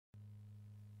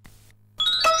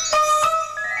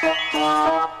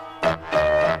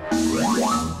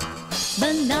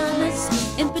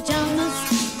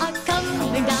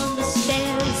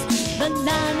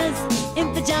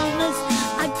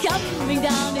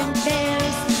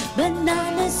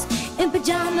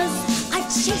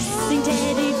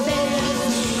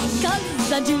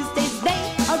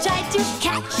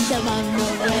catch them on the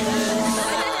rails.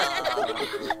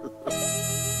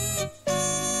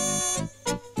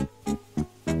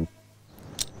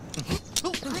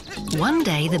 One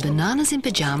day, the Bananas in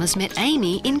Pyjamas met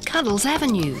Amy in Cuddles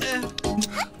Avenue.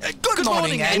 Good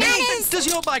morning, Amy. Bananas. Does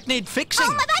your bike need fixing?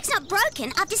 Oh, my bike's not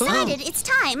broken. I've decided it's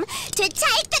time to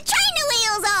take the trainer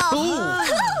wheels off.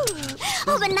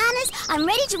 Oh, Bananas, I'm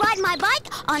ready to ride my bike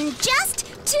on just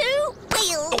 2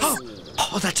 wheels.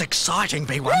 Oh, that's exciting,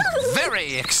 B1.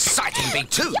 Very exciting,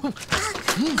 B2.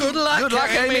 Good luck, Good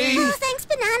luck, Amy. Oh, thanks,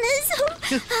 Bananas.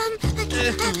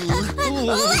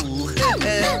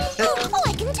 Oh,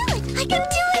 I can do it. I can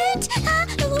do it.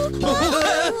 Oh,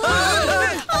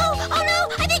 no.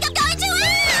 I think I'm going to...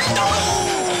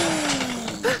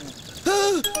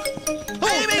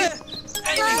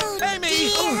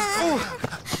 Amy!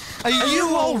 Are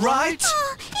you all right?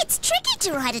 Oh, it's tricky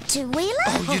to ride a 2-wheeler.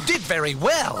 Oh, you did very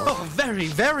well. Oh, very,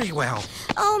 very well.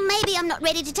 Oh, maybe I'm not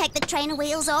ready to take the trainer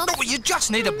wheels off. Oh, you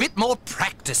just need a bit more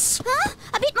practice. Huh?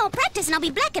 A bit more practice and I'll be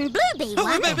black and blue,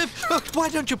 B1. Why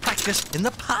don't you practice in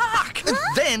the park? And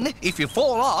then, if you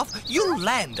fall off, you'll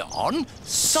land on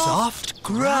soft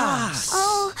grass.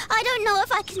 Oh, I don't know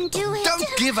if I can do it. Don't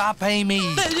give up,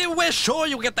 Amy. We're sure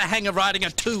you'll get the hang of riding a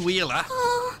 2-wheeler.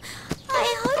 Oh,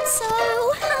 I hope so.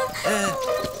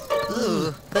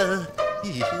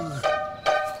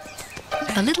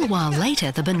 A little while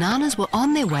later, the Bananas were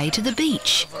on their way to the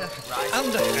beach.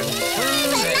 Bananas,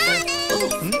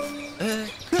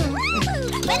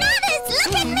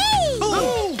 look at me!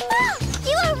 Oh,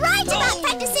 you were right about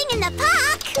practicing in the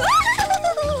park.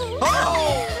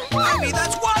 Amy,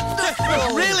 that's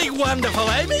wonderful. Really wonderful,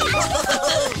 Amy.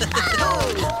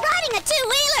 Riding a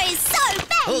 2-wheeler is so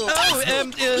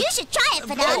fantastic. You should try it,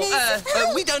 Bananas.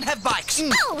 We don't have bikes.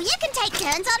 Oh, you can take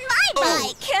turns on my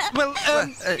bike. Well,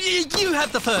 you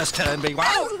have the first turn,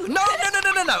 B1. No.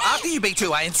 After you,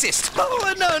 B2, I insist.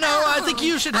 Oh, no, I think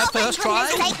you should have first try.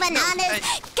 For goodness sake, Bananas,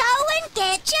 go and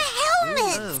get your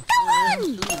helmets. Go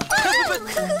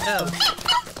on.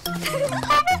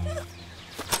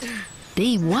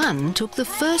 B1 took the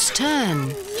first turn.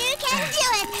 You can do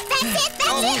it. That's it.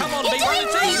 Come on, B1,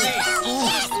 it's easy.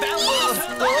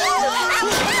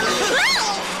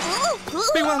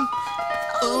 B1.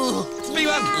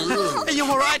 B1, are you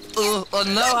all right? Oh,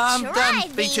 no, I'm done,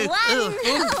 B2.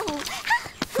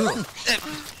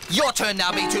 Your turn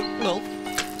now, B2. Come on,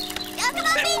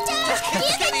 B2.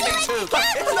 You can do it. B2. I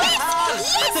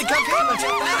think I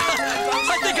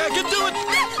can do it.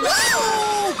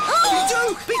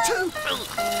 B2.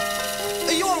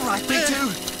 Are you all right,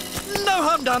 B2? No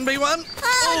harm done, B1.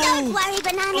 Oh, don't worry,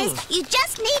 Bananas. You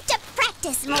just need to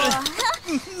practice more.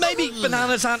 Maybe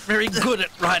Bananas aren't very good at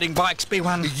riding bikes,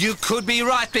 B1. You could be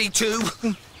right,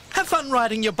 B2. Have fun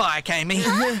riding your bike, Amy.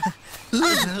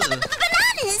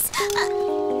 Bananas!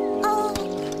 Oh,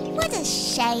 what a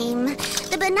shame.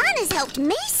 The Bananas helped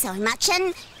me so much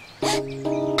and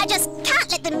I just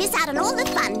can't let them miss out on all the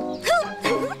fun.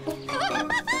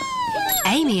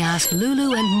 Amy asked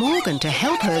Lulu and Morgan to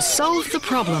help her solve the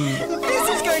problem. This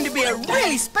is going to be a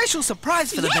really special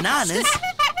surprise for the Bananas.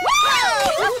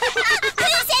 Who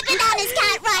said Bananas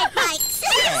can't ride bikes?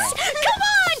 Come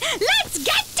on, let's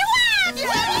get to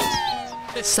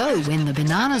work! So when the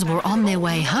Bananas were on their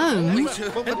way home...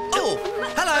 Oh,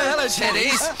 hello,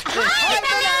 Teddies. Hi,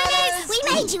 Bananas! We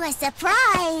made you a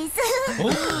surprise.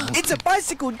 It's a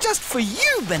bicycle just for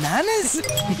you, Bananas.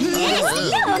 Yes,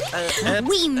 look!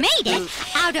 We made it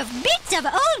out of bits of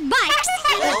old bikes.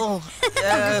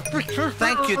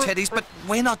 Thank you, Teddies, but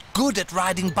we're not good at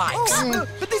riding bikes.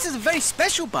 But this is a very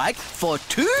special bike for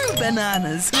 2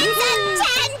 Bananas. It's a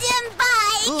tandem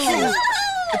bike.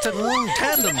 It's a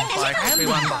tandem bike,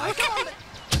 B1 bike.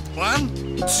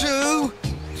 1, 2,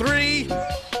 3,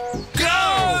 go!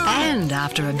 And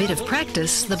after a bit of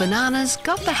practice, the Bananas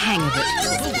got the hang of it.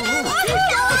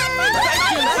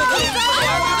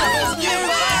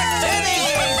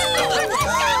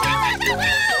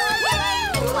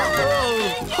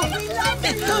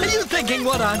 Are you thinking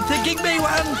what I'm thinking,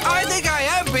 B1? I think I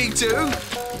am, B2.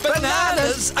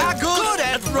 Bananas are good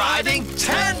at riding